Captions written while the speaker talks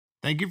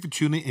Thank you for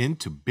tuning in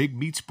to Big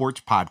Meat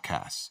Sports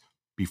Podcasts.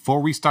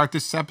 Before we start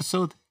this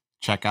episode,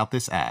 check out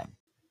this ad.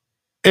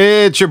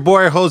 It's your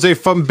boy Jose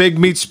from Big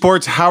Meat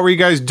Sports. How are you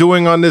guys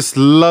doing on this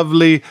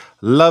lovely,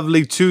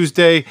 lovely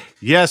Tuesday?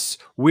 Yes,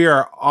 we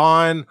are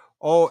on.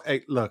 Oh,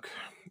 hey, look,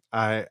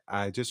 I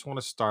just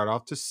want to start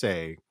off to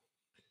say,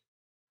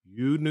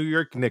 you New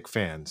York Knicks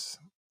fans,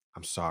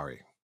 I'm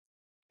sorry.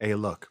 Hey,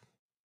 look,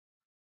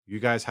 you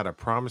guys had a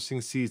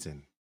promising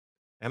season.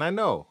 And I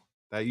know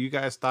that you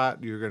guys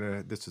thought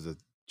this was a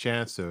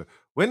chance to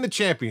win the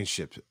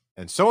championship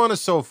and so on and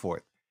so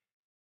forth.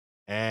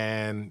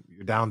 And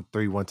you're down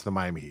 3-1 to the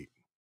Miami Heat.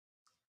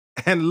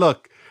 And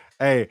look,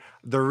 hey,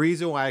 the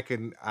reason why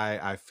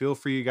I feel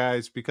for you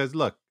guys, because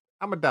look,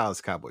 I'm a Dallas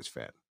Cowboys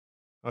fan.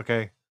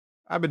 Okay.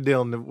 I've been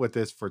dealing with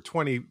this for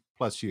 20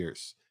 plus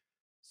years.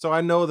 So I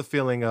know the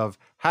feeling of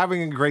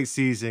having a great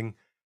season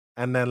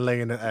and then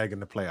laying an egg in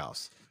the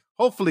playoffs.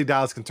 Hopefully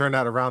Dallas can turn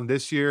that around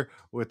this year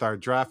with our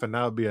draft, and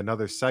that'll be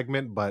another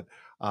segment, but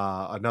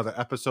another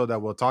episode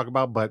that we'll talk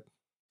about. But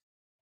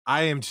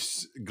I am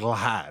just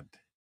glad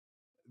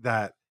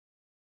that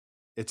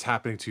it's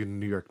happening to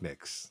New York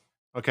Knicks.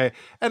 Okay,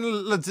 and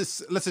let's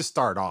just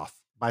start off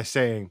by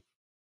saying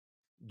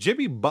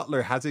Jimmy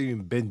Butler hasn't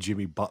even been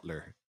Jimmy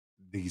Butler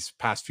these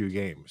past few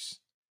games.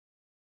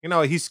 You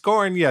know, he's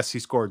scoring. Yes, he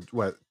scored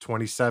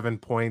 27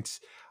 points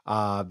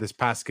this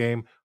past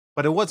game.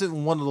 But it wasn't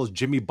one of those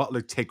Jimmy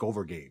Butler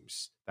takeover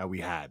games that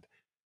we had,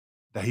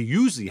 that he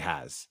usually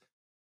has.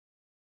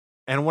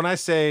 And when I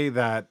say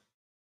that,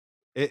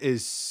 it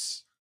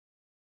is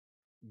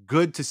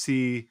good to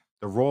see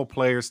the role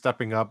players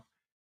stepping up.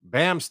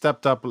 Bam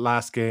stepped up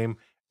last game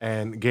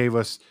and gave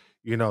us,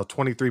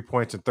 23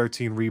 points and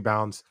 13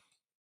 rebounds.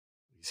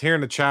 He's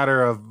hearing the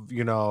chatter of,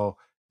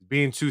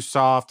 being too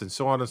soft and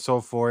so on and so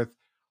forth.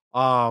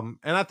 And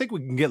I think we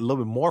can get a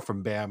little bit more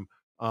from Bam,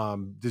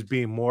 just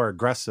being more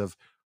aggressive.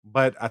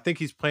 But I think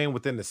he's playing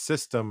within the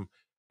system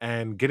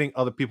and getting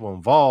other people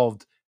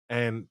involved.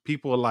 And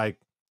people like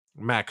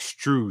Max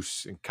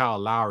Strus and Kyle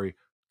Lowry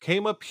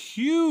came up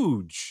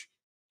huge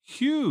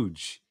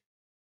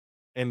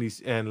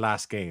in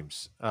last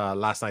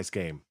night's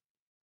game.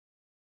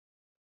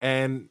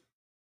 And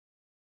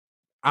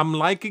I'm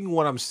liking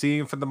what I'm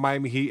seeing from the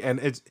Miami Heat,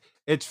 and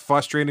it's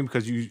frustrating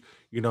because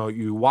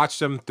you watch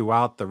them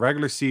throughout the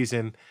regular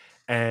season,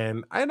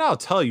 and I'll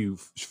tell you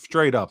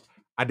straight up,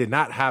 I did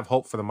not have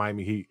hope for the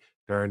Miami Heat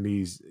during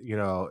these.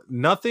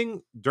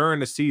 Nothing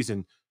during the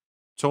season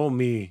told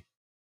me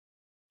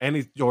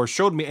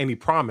showed me any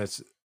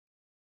promise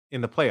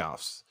in the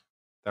playoffs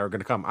that were going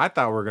to come. I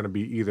thought we were going to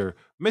be either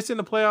missing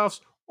the playoffs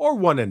or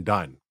one and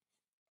done.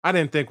 I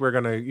didn't think we are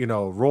going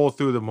to roll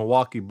through the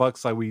Milwaukee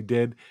Bucks like we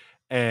did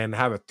and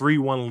have a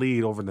 3-1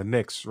 lead over the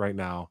Knicks right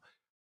now.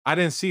 I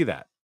didn't see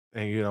that.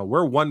 And,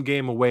 we're one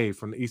game away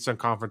from the Eastern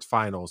Conference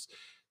Finals.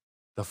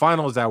 The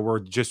finals that were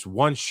just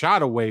one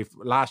shot away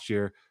last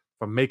year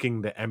from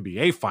making the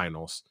NBA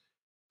Finals.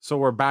 So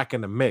we're back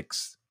in the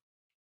mix.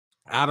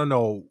 I don't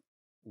know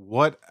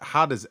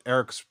how does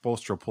Eric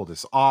Spoelstra pull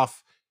this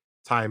off?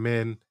 Time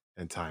in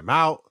and time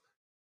out.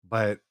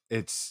 But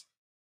it's,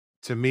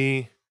 to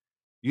me,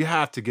 you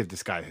have to give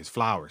this guy his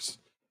flowers.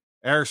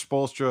 Eric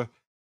Spoelstra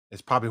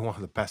is probably one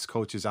of the best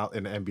coaches out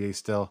in the NBA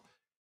still.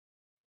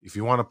 If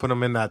you want to put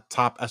him in that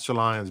top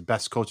echelon as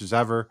best coaches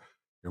ever,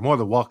 you're more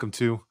than welcome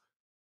to.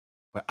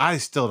 But I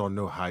still don't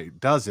know how he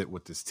does it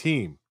with this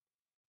team.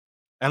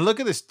 And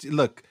look at this.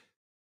 Look,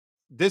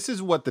 this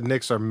is what the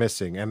Knicks are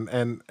missing.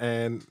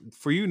 And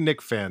for you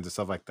Knicks fans and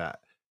stuff like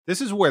that,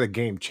 this is where the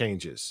game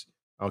changes.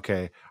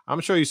 Okay. I'm going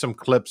to show you some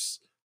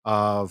clips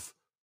of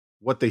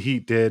what the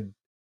Heat did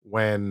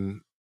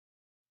when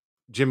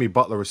Jimmy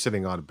Butler was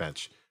sitting on the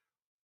bench.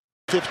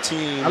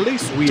 15 at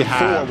least we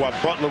have what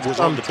Butler was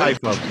some on the type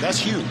bench. of That's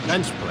huge.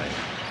 bench play.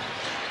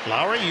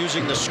 Lowry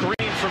using the screen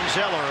from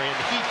Zeller, and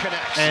he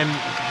connects. And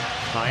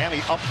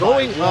Miami up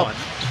going by one. up,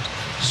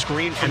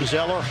 Screen from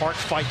Zeller. Hart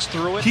fights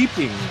through it.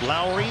 keeping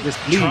Lowry this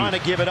lead trying to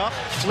give it up.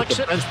 Flicks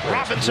the it. bench players.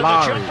 Robinson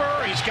Lowry, the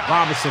jumper. He's got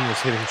Robinson was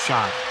hitting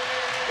shot.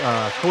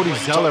 Cody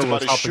Zeller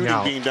was helping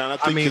out. Being down. I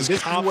think mean, his this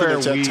is where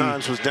confidence at we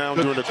times was down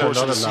during the took course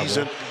of the another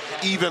season. level.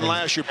 Even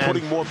last year, And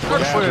putting more we're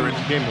putting pressure the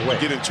game away.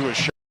 to get into a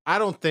shot. I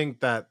don't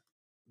think that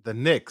the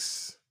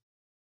Knicks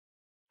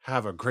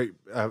have a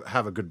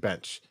good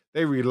bench.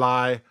 They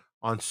rely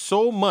on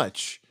so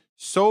much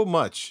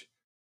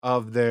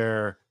of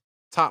their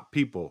top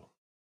people.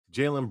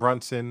 Jalen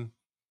Brunson,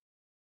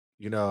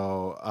 they're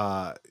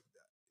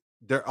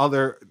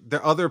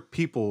other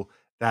people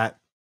that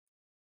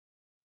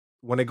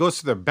when it goes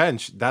to their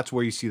bench, that's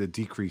where you see the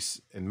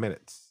decrease in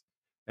minutes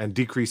and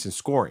decrease in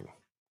scoring.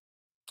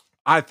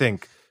 I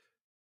think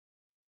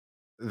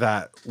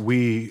that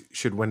we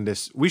should win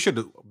this. We should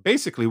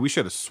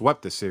have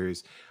swept this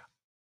series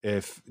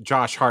if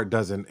Josh Hart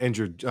doesn't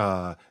injure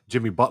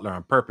Jimmy Butler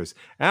on purpose.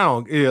 And I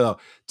don't,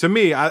 to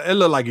me, it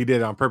looked like he did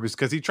it on purpose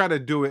because he tried to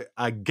do it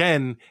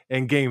again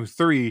in Game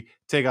 3,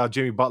 take out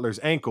Jimmy Butler's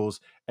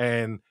ankles,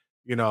 and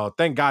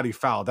thank God he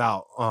fouled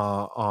out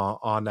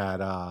on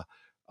that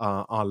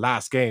on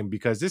last game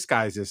because this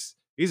guy's just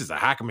he's just a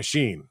hacking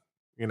machine.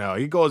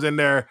 He goes in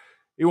there,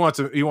 he wants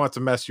to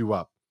mess you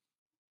up.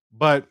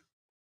 But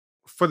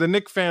for the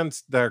Knicks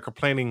fans that are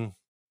complaining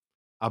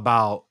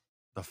about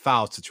the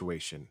foul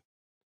situation,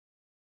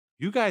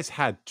 you guys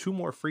had 2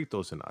 more free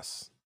throws than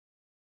us.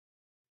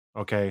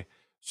 Okay.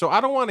 So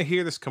I don't want to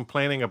hear this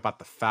complaining about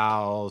the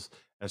fouls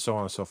and so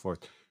on and so forth.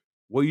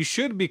 What you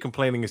should be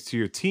complaining is to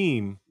your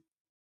team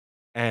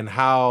and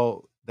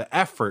how the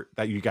effort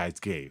that you guys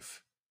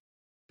gave.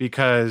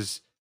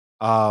 Because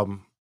the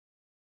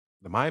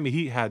Miami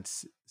Heat had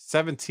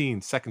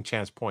 17 second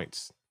chance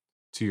points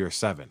to your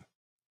 7.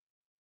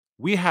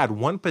 We had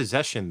one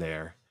possession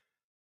there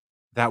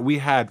that we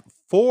had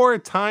 4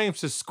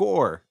 times to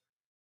score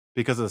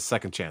because of the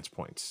second chance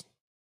points.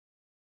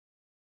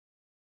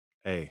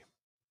 Hey,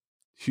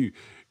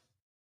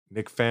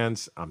 Knicks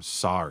fans, I'm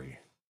sorry.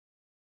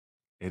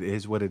 It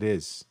is what it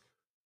is.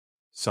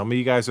 Some of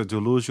you guys are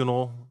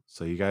delusional.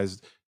 Some of you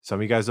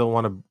guys don't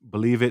want to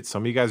believe it.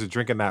 Some of you guys are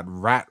drinking that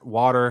rat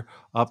water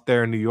up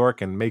there in New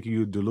York and making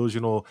you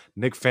delusional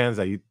Knicks fans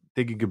that you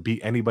think you could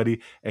beat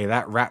anybody. Hey,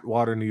 that rat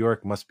water in New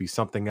York must be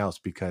something else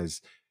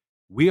because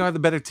we are the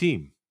better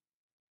team.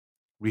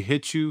 We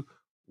hit you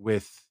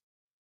with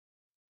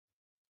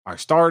our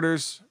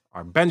starters,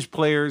 our bench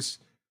players.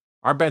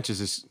 Our bench is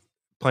just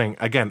playing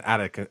again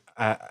out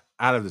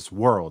of this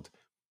world,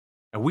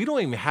 and we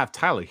don't even have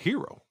Tyler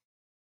Hero.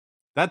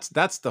 That's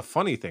the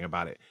funny thing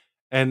about it.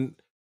 And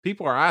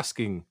people are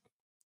asking,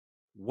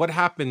 what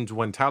happens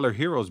when Tyler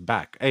Hero's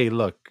back? Hey,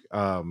 look,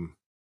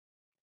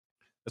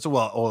 it's a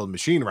well-oiled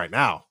machine right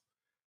now.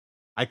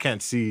 I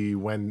can't see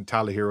when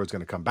Tyler Hero is going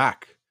to come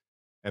back,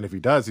 and if he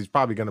does, he's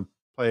probably going to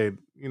play,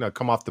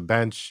 come off the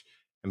bench,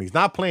 and he's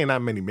not playing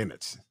that many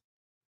minutes.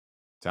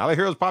 Tyler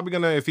Hero's probably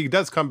going to, if he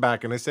does come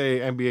back and they say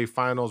NBA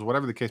Finals,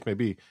 whatever the case may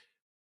be,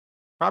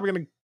 probably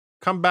going to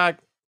come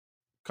back,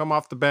 come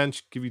off the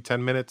bench, give you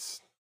 10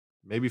 minutes,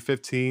 maybe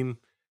 15,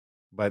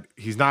 but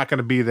he's not going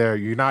to be there.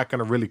 You're not going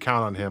to really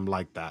count on him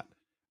like that.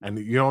 And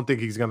you don't think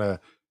he's going to,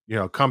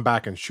 come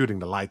back and shooting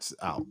the lights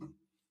out.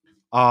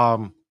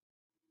 But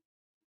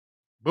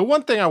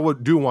one thing I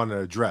do want to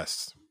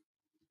address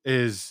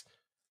is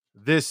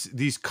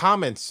these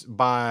comments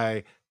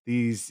by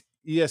these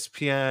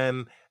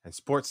ESPN and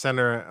Sports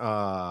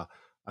Center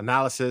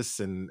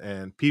analysis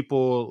and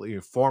people,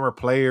 former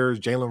players,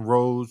 Jalen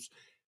Rose,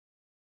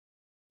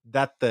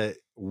 that the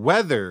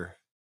weather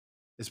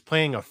is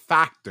playing a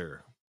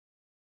factor.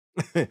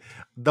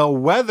 The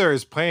weather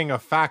is playing a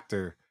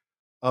factor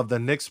of the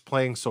Knicks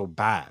playing so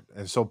bad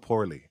and so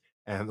poorly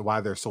and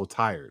why they're so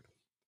tired.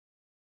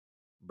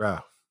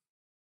 Bruh,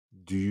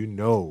 do you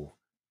know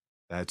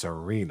that's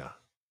arena?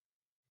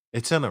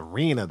 It's an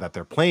arena that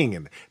they're playing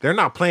in. They're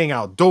not playing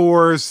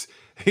outdoors.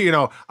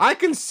 I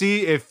can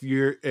see if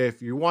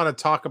you want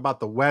to talk about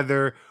the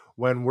weather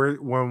when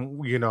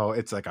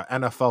it's like an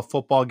NFL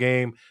football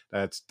game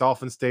that's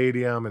Dolphin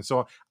Stadium and so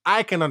on.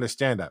 I can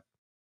understand that.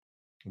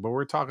 But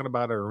we're talking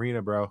about an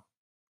arena, bro.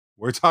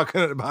 We're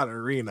talking about an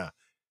arena.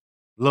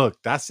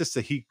 Look, that's just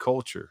a Heat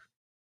culture.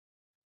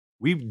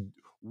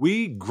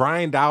 We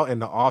grind out in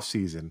the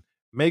offseason.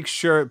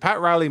 Pat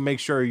Riley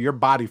makes sure your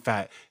body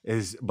fat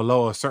is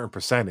below a certain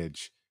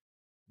percentage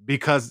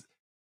because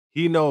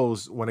he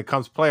knows when it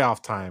comes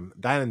playoff time,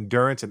 that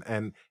endurance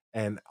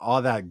and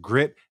all that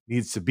grit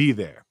needs to be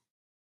there.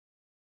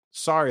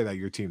 Sorry that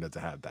your team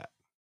doesn't have that.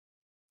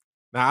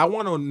 Now, I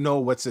want to know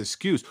what's the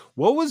excuse.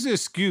 What was the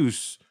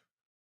excuse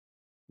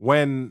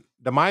when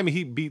the Miami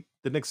Heat beat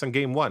the Knicks on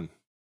game 1?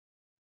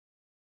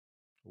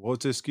 What was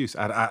the excuse?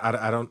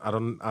 I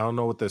don't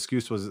know what the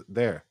excuse was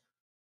there.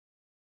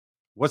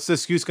 What's the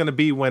excuse going to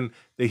be when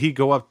the Heat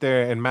go up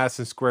there in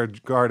Madison Square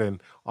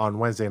Garden on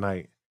Wednesday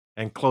night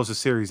and close the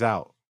series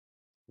out?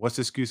 What's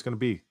the excuse going to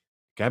be?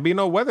 Can't be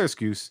no weather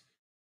excuse.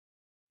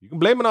 You can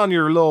blame it on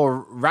your little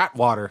rat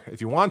water if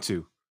you want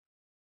to.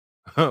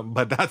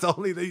 But that's the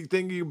only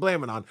thing you can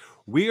blame it on.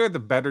 We are the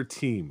better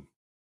team.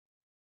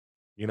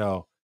 You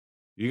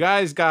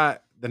guys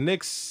got the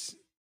Knicks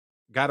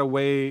got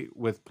away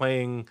with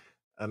playing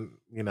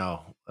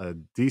a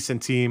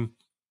decent team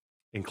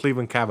in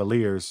Cleveland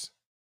Cavaliers.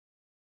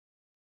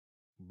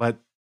 But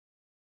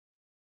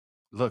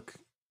look,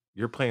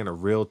 you're playing a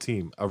real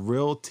team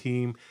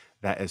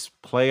that is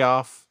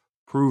playoff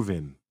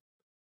proven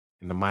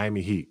in the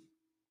Miami Heat.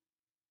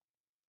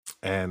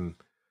 And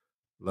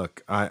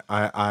look,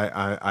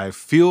 I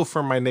feel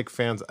for my Knicks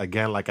fans.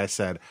 Again, like I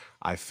said,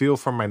 I feel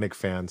for my Knicks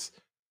fans,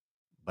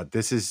 but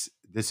this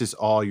is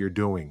all you're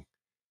doing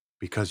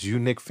because you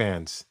Knicks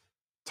fans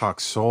talk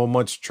so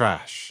much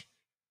trash.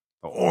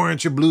 The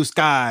orange and blue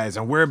skies,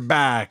 and we're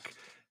back,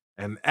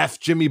 and F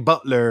Jimmy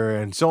Butler,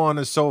 and so on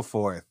and so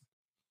forth.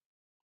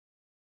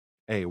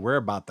 Hey, we're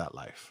about that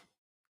life.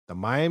 The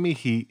Miami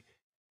Heat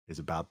is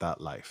about that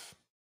life.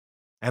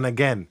 And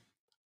again,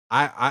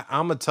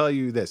 I'm gonna tell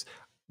you this.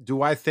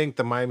 Do I think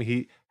the Miami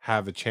Heat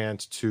have a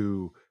chance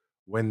to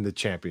win the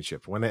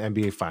championship, win the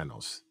NBA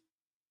Finals?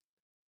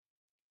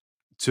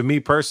 To me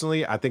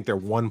personally, I think they're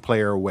one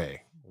player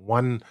away,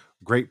 one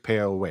great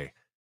player away,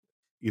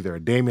 either a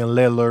Damian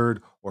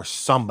Lillard or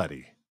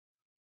somebody.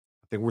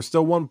 think we're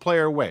still one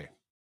player away.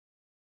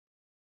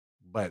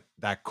 But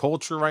that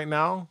culture right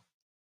now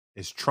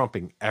is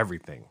trumping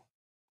everything.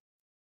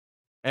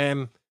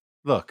 And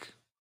look,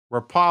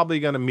 we're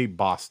probably going to meet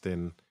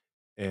Boston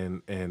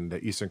in the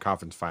Eastern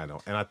Conference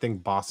Final, and I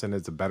think Boston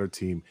is a better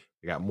team.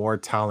 They got more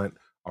talent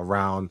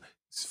around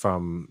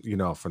from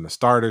from the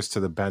starters to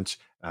the bench.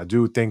 I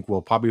do think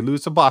we'll probably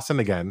lose to Boston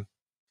again.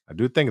 I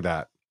do think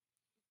that,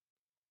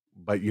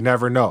 but you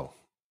never know.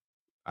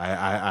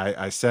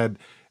 I said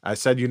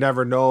you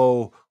never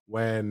know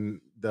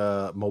when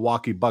the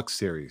Milwaukee Bucks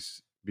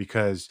series,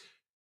 because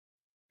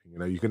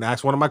you can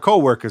ask one of my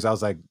coworkers. I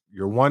was like,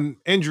 you're one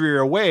injury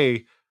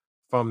away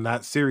from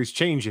that series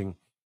changing.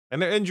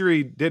 And the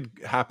injury did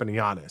happen to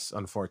Giannis,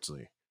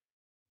 unfortunately.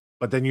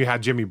 But then you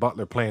had Jimmy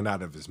Butler playing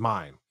out of his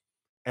mind.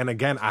 And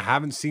again, I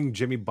haven't seen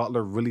Jimmy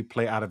Butler really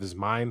play out of his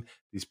mind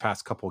these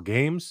past couple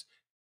games.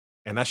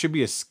 And that should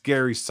be a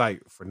scary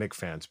sight for Knicks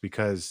fans,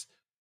 because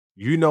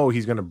he's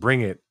going to bring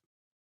it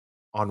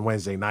on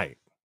Wednesday night.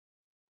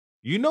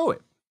 You know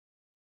it,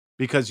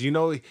 because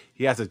he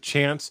has a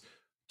chance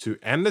to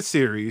end the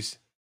series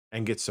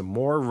and get some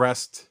more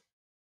rest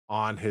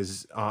on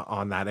his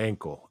on that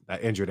ankle,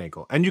 that injured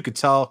ankle. And you could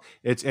tell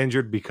it's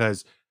injured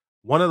because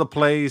one of the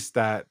plays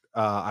that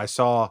I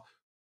saw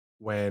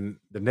when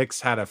the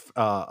Knicks had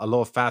a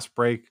little fast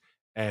break,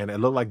 and it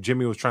looked like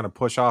Jimmy was trying to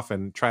push off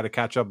and try to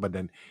catch up, but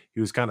then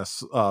he was kind of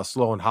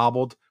slow and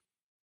hobbled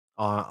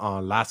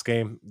on last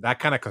game. That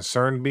kind of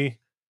concerned me.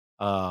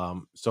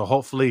 So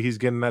hopefully he's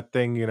getting that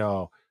thing,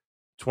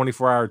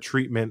 24-hour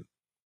treatment,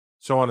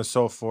 so on and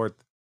so forth.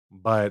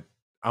 But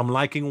I'm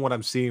liking what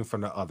I'm seeing from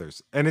the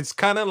others. And it's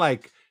kind of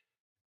like,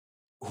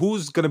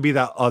 who's going to be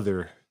that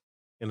other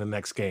in the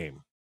next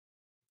game?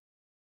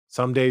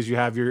 Some days you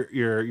have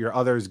your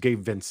others,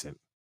 Gabe Vincent.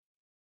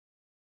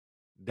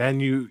 Then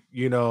you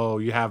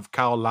have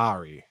Kyle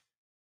Lowry.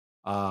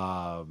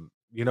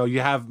 You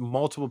have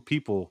multiple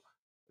people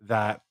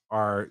that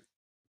are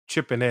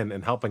chipping in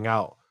and helping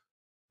out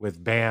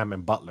with Bam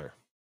and Butler.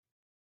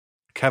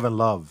 Kevin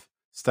Love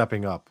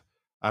stepping up.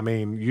 I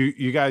mean,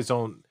 you guys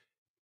don't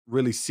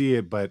really see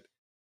it, but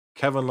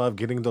Kevin Love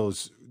getting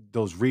those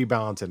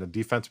rebounds and the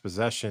defense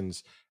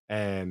possessions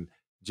and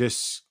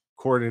just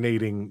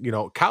coordinating,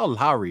 Kyle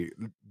Lowry,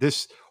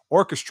 this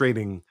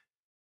orchestrating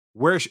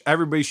where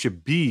everybody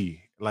should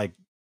be. Like,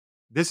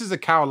 this is a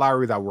Kyle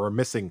Lowry that we're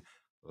missing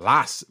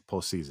last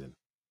postseason.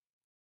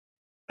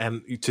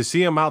 And to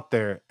see him out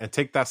there and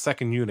take that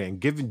second unit and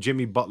giving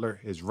Jimmy Butler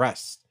his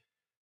rest,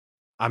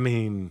 I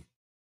mean,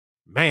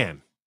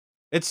 man,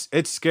 it's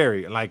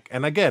scary. Like,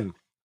 and again,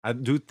 I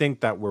do think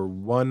that we're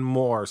one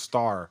more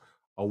star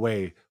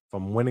away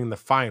from winning the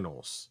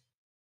finals.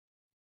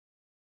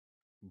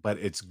 But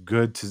it's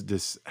good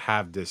to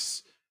have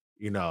this,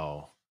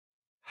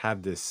 how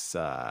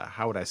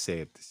would I say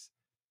it?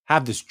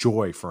 Have this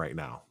joy for right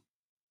now.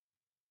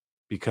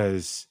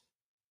 Because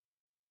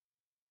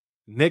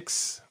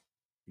Knicks,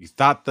 you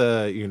thought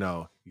you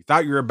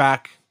were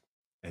back,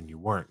 and you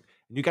weren't.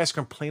 And you guys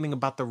complaining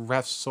about the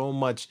refs so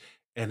much,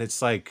 and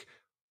it's like,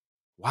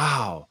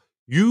 wow,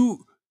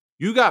 you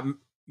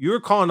were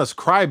calling us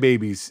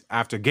crybabies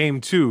after game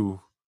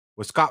 2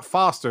 with Scott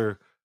Foster,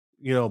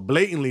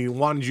 blatantly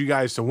wanted you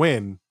guys to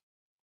win.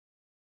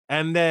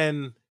 And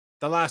then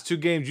the last 2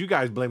 games, you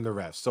guys blame the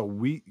refs. So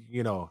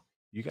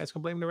you guys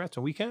can blame the refs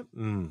and we can't?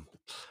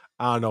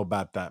 I don't know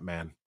about that,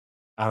 man.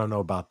 I don't know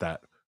about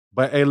that.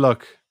 But hey,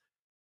 look,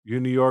 you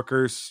New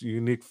Yorkers,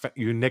 you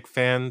Knicks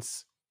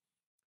fans,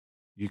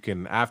 you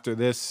can, after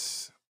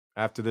this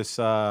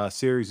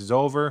series is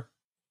over,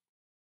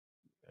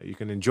 you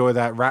can enjoy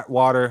that rat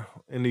water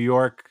in New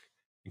York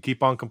and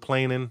keep on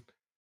complaining.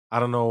 I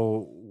don't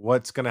know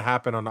what's going to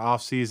happen on the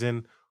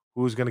offseason,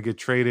 who's going to get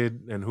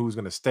traded and who's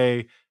going to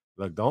stay.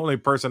 Look, the only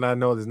person I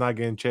know that's not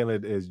getting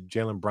traded is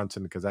Jalen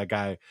Brunson, because that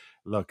guy,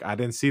 look, I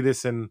didn't see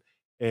this in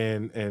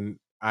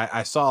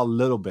I saw a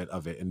little bit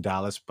of it in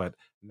Dallas, but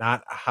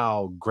not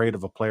how great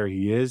of a player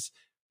he is,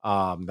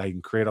 that he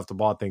can create off the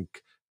ball. I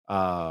think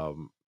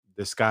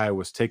this guy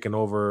was taking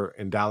over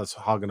in Dallas,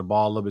 hogging the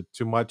ball a little bit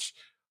too much.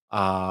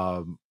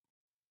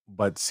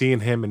 But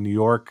seeing him in New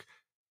York,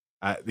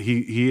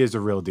 he is a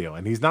real deal,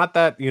 and he's not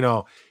that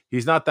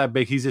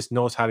big. He just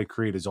knows how to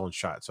create his own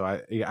shot. So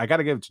I got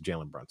to give it to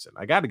Jalen Brunson.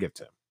 I got to give it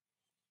to him.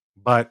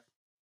 But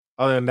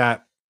other than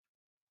that,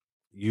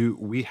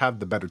 we have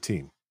the better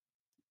team.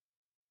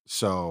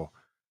 So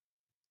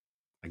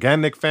again,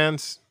 Knicks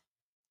fans,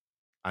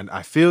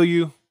 I feel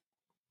you.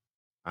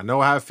 I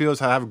know how it feels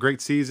to have a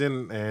great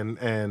season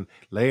and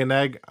lay an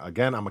egg.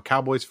 Again, I'm a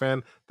Cowboys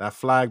fan. That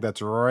flag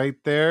that's right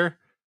there,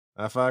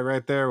 that flag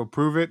right there will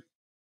prove it.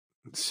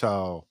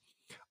 So,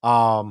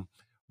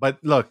 but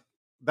look,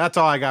 that's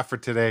all I got for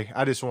today.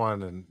 I just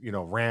wanted to,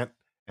 rant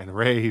and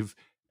rave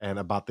and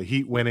about the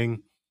Heat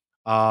winning.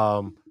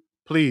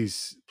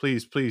 Please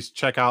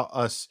check out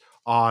us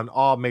on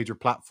all major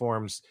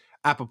platforms: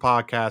 Apple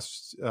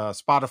Podcasts,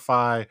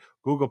 Spotify,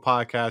 Google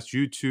Podcasts,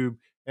 YouTube,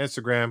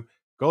 Instagram.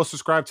 Go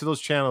subscribe to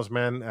those channels,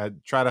 man.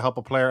 Try to help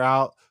a player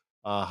out,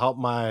 help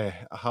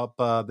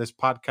this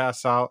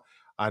podcast out.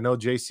 I know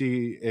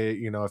JC,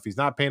 if he's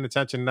not paying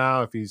attention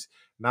now, if he's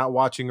not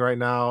watching right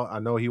now, I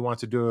know he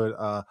wants to do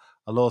a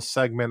little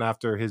segment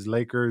after his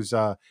Lakers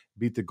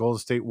beat the Golden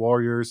State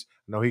Warriors.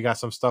 I know he got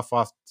some stuff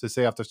off to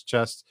say off his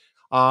chest.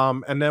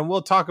 And then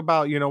we'll talk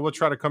about, we'll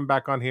try to come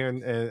back on here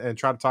and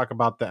try to talk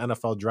about the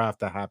NFL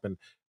draft that happened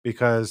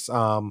because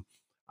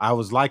I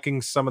was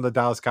liking some of the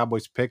Dallas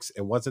Cowboys picks.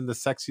 It wasn't the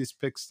sexiest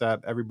picks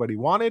that everybody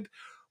wanted,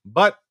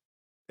 but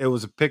it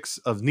was a picks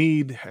of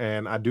need.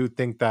 And I do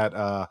think that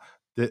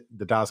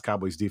the Dallas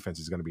Cowboys defense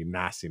is going to be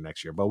nasty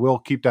next year, but we'll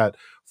keep that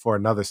for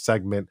another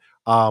segment.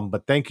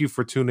 But thank you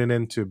for tuning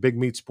in to Big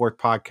Meat Sport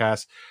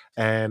Podcast.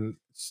 And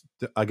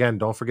again,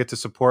 don't forget to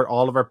support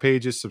all of our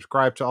pages,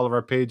 subscribe to all of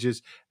our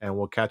pages, and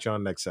we'll catch you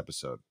on the next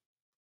episode.